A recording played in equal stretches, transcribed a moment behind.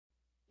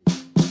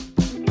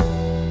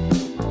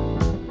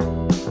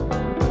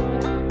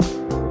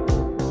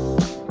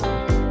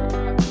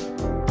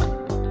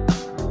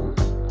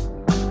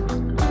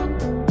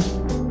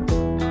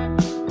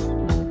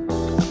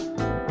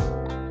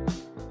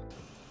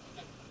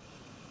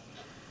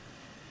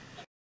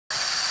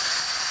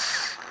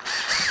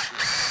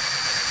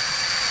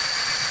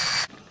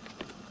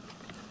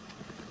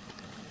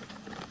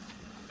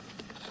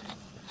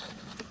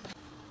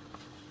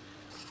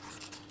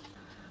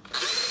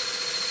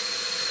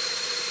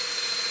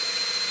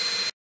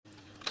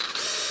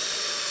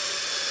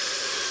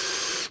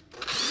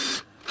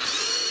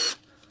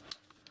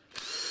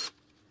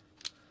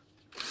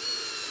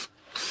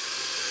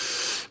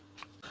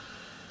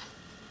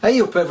Hey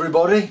up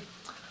everybody,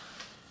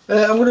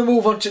 I'm going to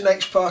move on to the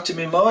next part of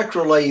my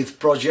micro lathe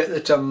project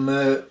that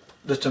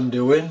I'm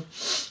doing.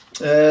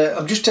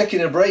 I'm just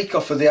taking a break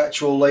off of the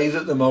actual lathe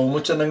at the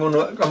moment, and I'm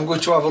going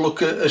to have a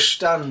look at a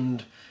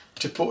stand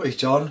to put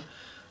it on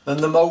and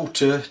the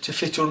motor to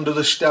fit under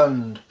the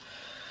stand.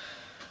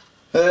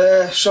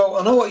 So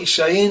I know what you're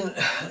saying,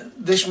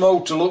 this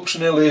motor looks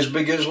nearly as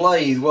big as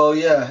lathe. Well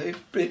yeah,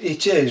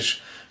 it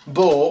is,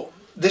 but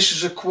this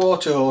is a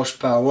 1/4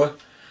 horsepower.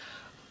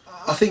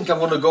 I think I'm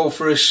going to go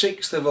for a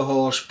 1/6 of a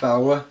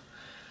horsepower,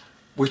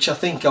 which I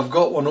think I've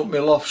got one up my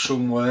loft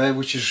somewhere,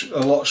 which is a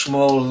lot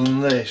smaller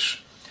than this.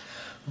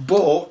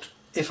 But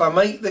if I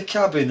make the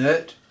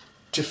cabinet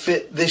to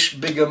fit this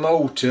bigger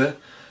motor,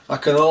 I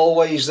can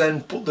always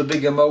then put the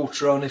bigger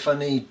motor on if I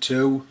need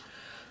to,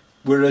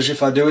 whereas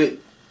if I do it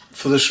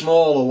for the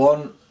smaller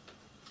one,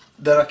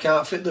 then I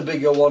can't fit the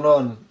bigger one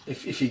on,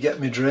 if you get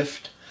me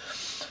drift.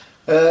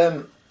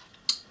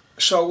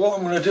 So what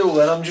I'm going to do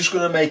then, I'm just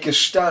going to make a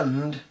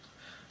stand.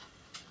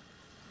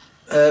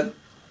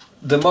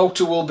 The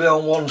motor will be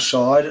on one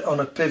side on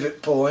a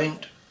pivot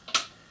point,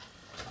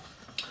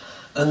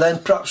 and then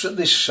perhaps at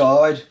this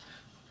side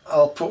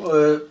I'll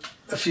put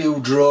a few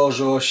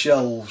drawers or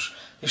shelves.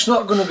 It's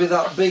not going to be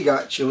that big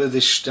actually,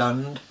 this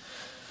stand.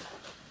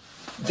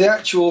 The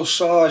actual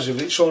size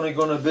of it's only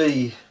going to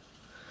be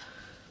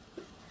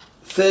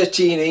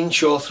 13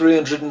 inch or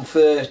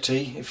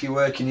 330 if you're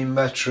working in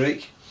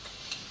metric,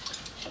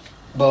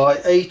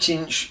 by 8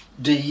 inch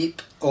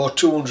deep or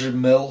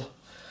 200mm,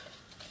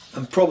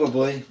 and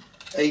probably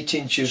 8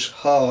 inches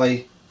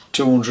high,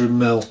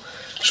 200mm.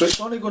 So it's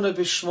only going to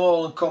be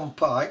small and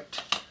compact,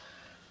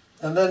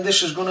 and then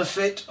this is going to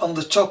fit on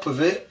the top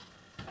of it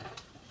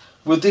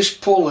with this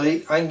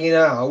pulley hanging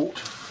out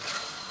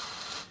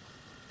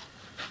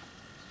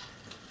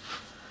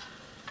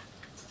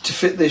to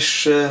fit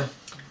this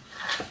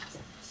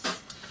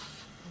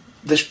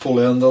this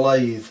pulley on the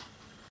lathe.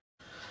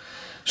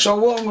 So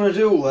what I'm going to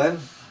do then,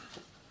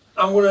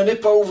 I'm going to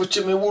nip over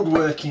to my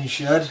woodworking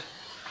shed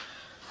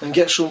and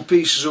get some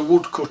pieces of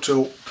wood cut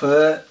up,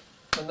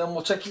 and then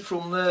we'll take it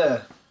from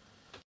there.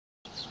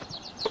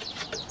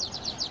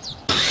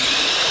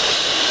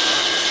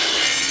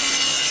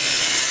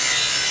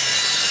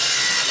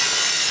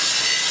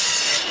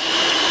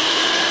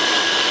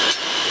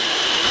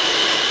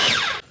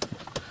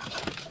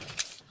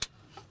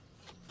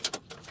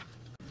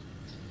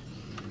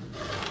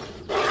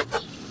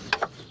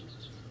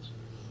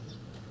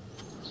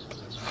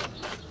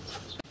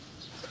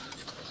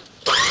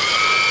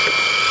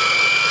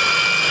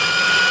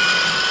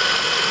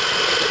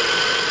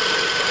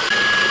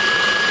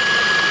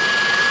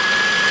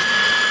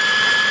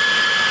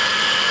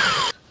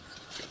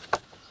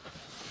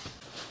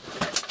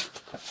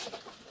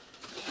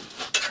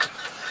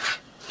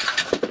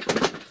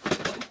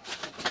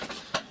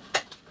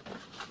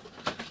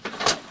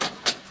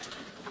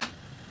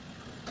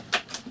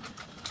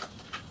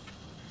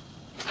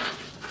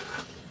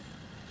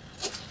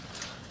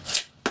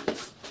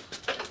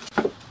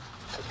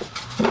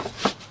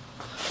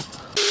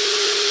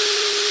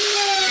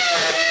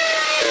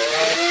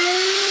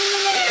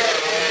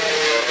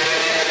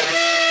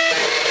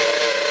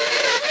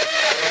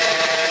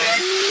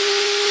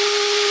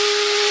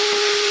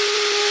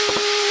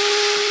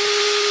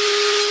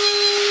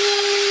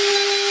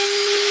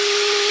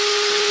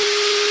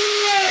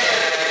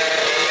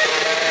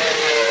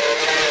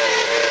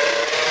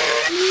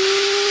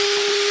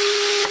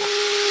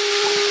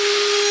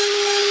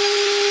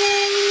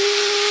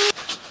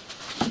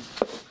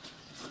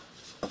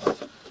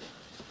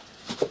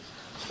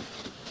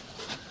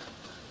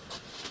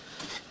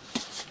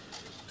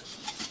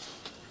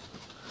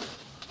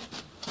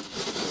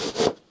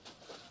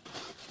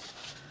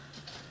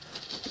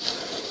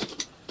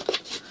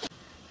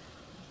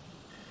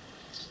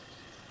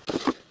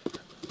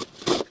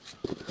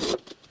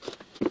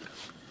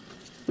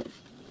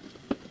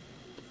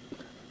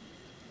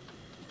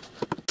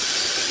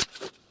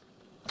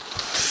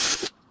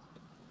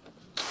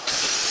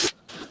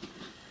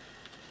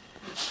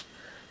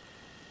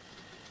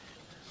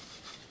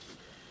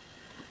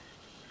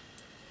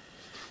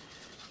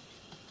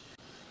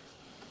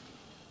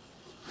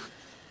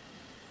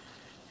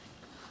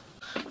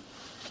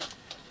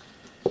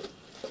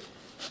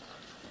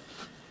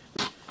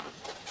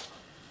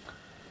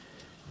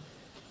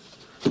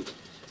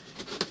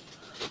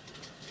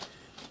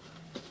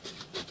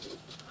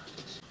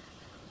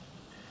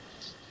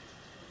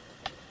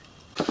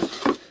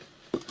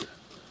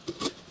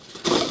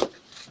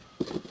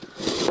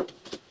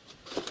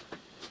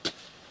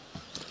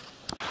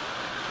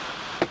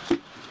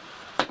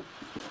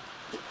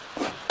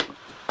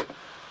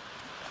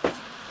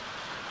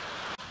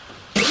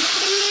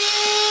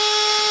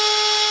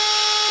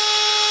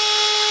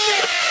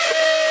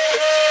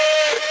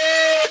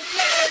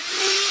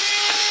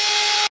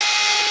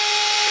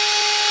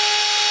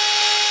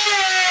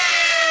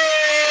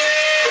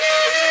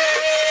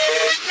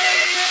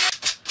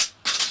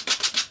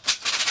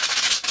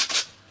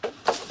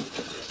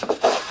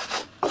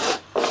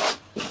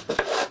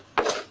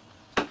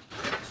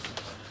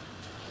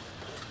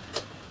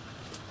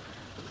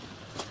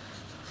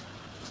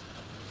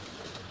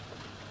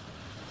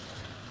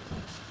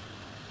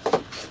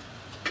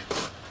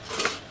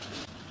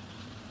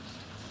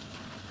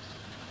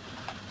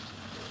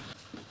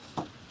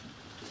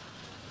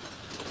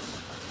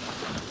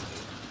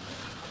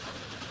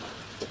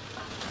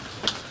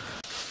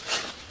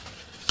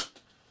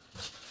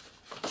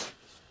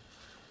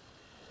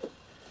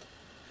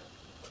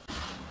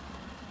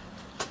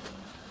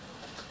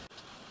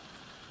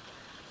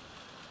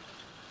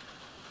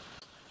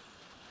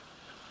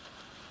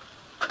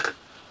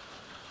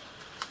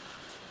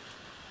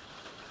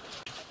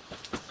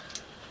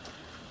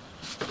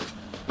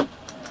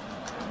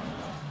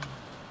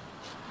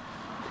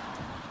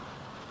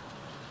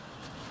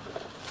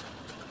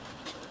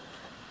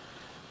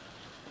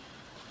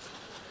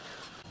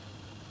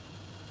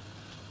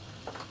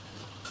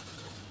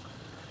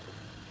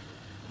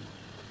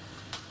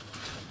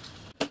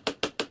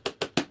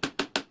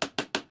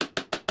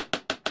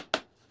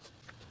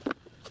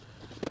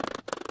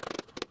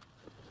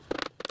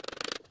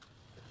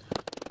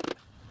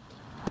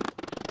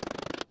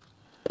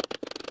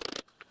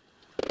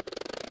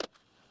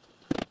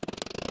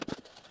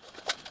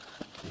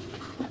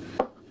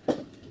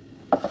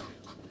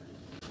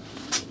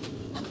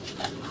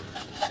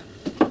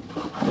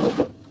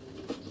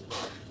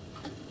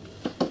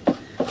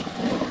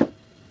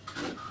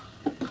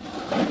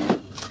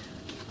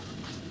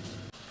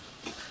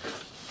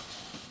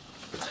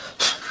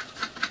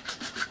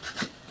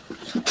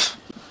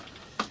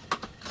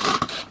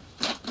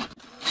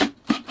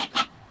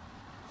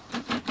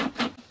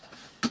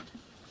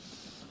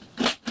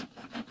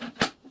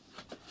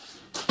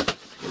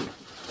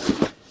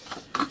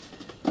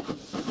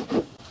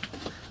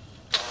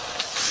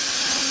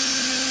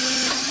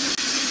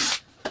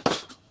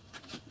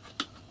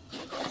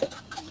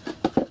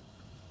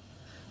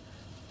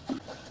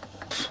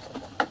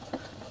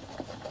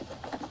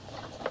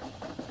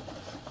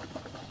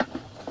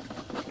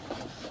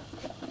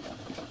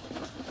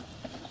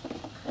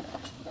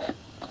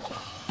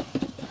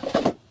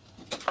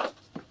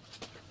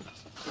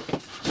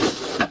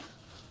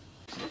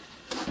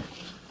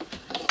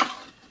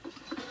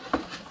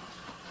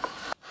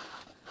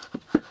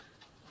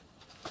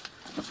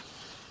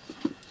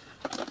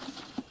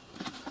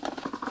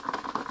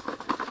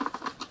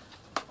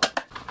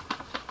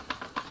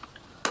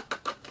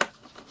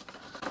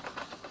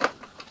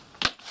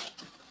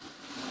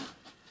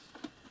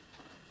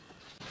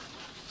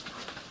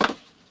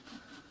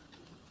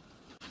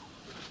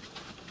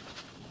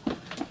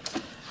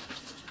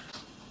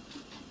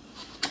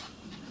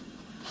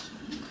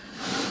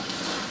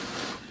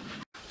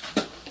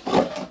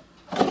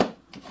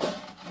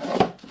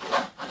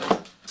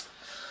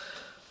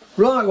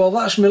 Right, well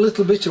that's my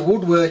little bit of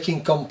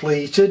woodworking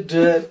completed.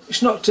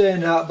 It's not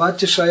turned out bad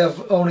to say.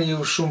 I've only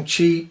used some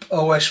cheap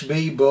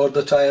OSB board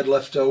that I had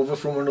left over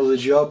from another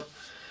job.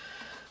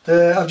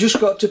 I've just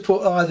got to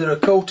put either a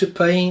coat of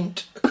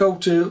paint, a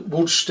coat of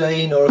wood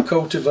stain or a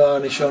coat of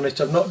varnish on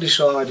it. I've not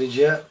decided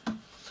yet.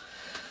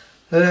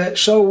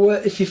 So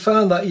if you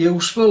found that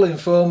useful,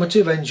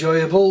 informative,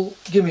 enjoyable,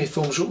 give me a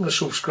thumbs up and a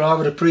subscribe,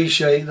 I'd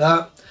appreciate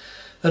that.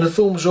 And a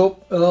thumbs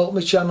up will help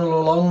my channel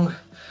along.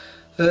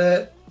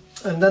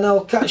 And then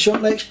I'll catch you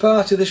on the next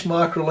part of this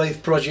micro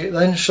lathe project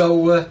then.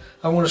 So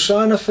I'm going to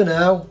sign off for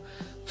now.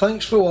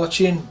 Thanks for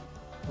watching.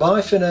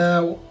 Bye for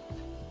now.